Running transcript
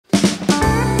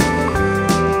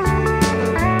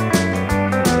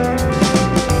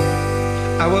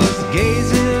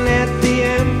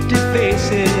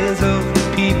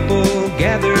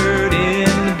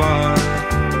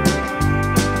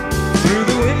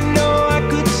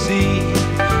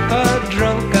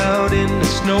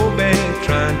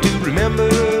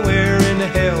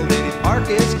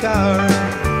star.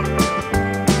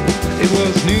 It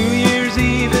was New Year's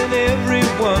Eve and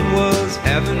everyone was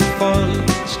having fun,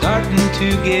 starting to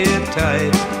get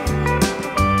tight.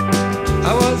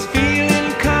 I was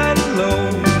feeling kind of low,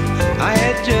 I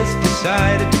had just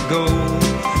decided to go,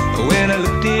 when I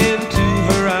looked into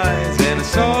her eyes and I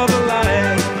saw the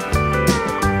light.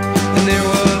 And there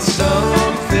was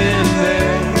something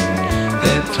there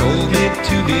that told me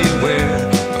to beware,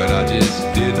 but I just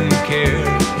didn't care,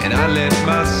 and I let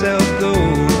myself go.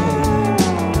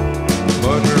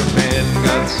 But her man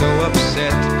got so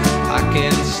upset, I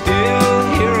can still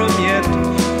hear him yet,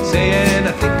 saying,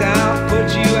 I think I'll put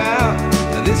you out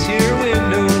of this here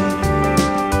window.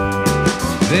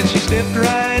 Then she stepped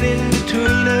right in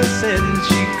between us and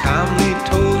she calmly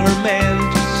told her man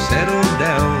to settle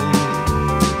down.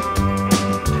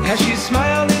 As she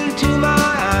smiled into my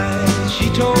eyes, she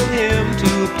told him to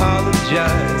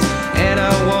apologize, and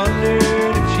I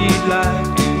wondered if she'd like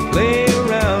to play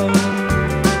around.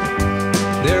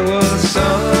 There was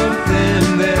something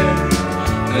there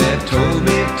that told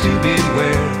me to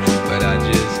beware, but I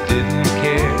just didn't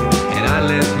care, and I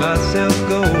let myself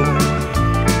go.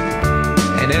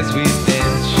 And as we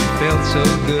danced, she felt so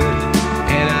good,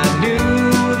 and I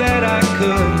knew that I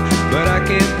could, but I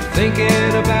kept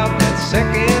thinking about that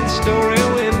second story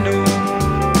window.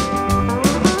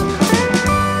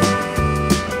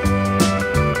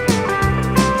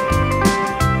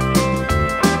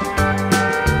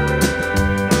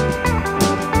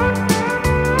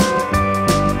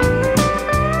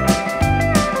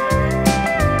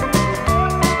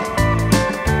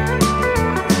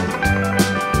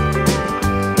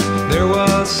 There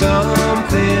was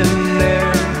something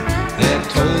there that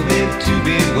told me to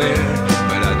beware,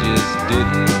 but I just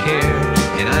didn't care,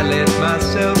 and I let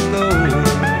myself go.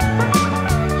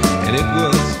 And it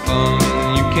was fun,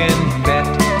 you can bet,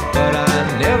 but I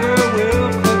never will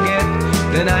forget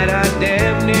the night I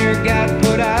damn near got put